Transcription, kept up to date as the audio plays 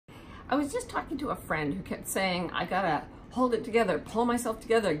I was just talking to a friend who kept saying, I gotta hold it together, pull myself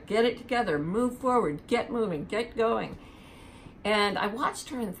together, get it together, move forward, get moving, get going. And I watched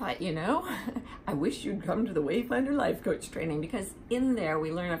her and thought, you know, I wish you'd come to the Wayfinder Life Coach Training, because in there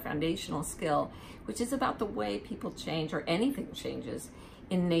we learn a foundational skill, which is about the way people change, or anything changes,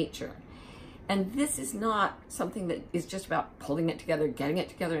 in nature. And this is not something that is just about pulling it together, getting it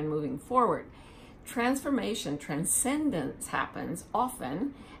together, and moving forward. Transformation, transcendence happens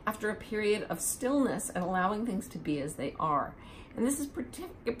often after a period of stillness and allowing things to be as they are. And this is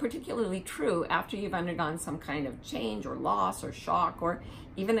particularly true after you've undergone some kind of change or loss or shock, or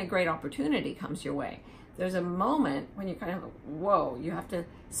even a great opportunity comes your way. There's a moment when you kind of, whoa, you have to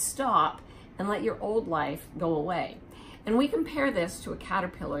stop and let your old life go away. And we compare this to a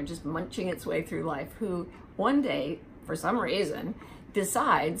caterpillar just munching its way through life, who one day, for some reason,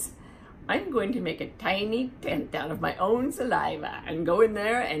 decides, I'm going to make a tiny tent out of my own saliva and go in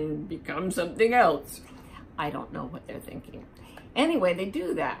there and become something else. I don't know what they're thinking. Anyway, they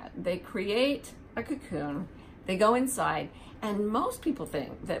do that. They create a cocoon, they go inside, and most people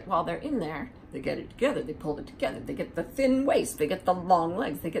think that while they're in there, they get it together, they pull it together, they get the thin waist, they get the long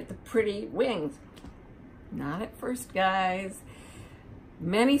legs, they get the pretty wings. Not at first, guys.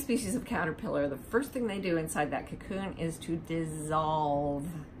 Many species of caterpillar, the first thing they do inside that cocoon is to dissolve.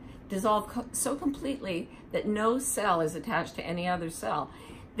 Dissolve so completely that no cell is attached to any other cell.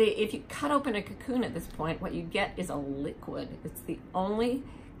 If you cut open a cocoon at this point, what you get is a liquid. It's the only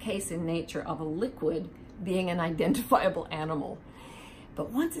case in nature of a liquid being an identifiable animal. But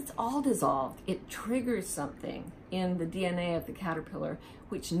once it's all dissolved, it triggers something in the DNA of the caterpillar,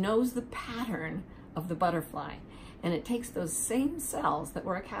 which knows the pattern of the butterfly. And it takes those same cells that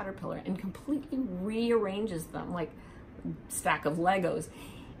were a caterpillar and completely rearranges them like a stack of Legos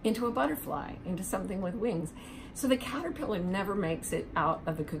into a butterfly, into something with wings. So the caterpillar never makes it out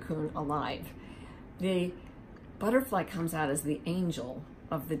of the cocoon alive. The butterfly comes out as the angel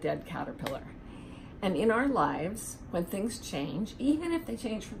of the dead caterpillar. And in our lives, when things change, even if they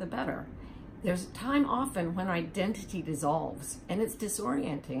change for the better, there's a time often when our identity dissolves and it's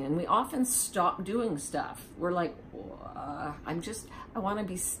disorienting, and we often stop doing stuff. We're like, I want to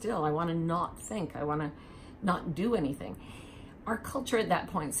be still. I want to not think. I want to not do anything. Our culture at that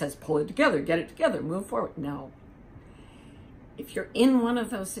point says, pull it together, get it together, move forward. No. If you're in one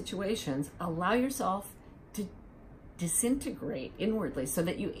of those situations, allow yourself to disintegrate inwardly so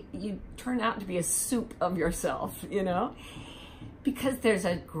that you turn out to be a soup of yourself, you know? Because there's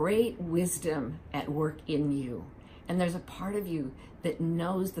a great wisdom at work in you. And there's a part of you that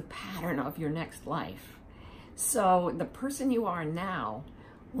knows the pattern of your next life. So the person you are now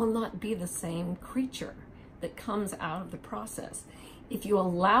will not be the same creature that comes out of the process. If you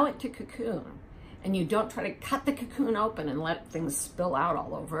allow it to cocoon and you don't try to cut the cocoon open and let things spill out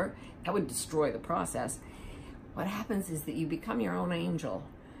all over, that would destroy the process. What happens is that you become your own angel.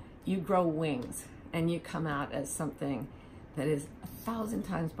 You grow wings and you come out as something that is 1,000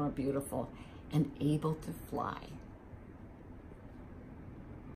 times more beautiful and able to fly.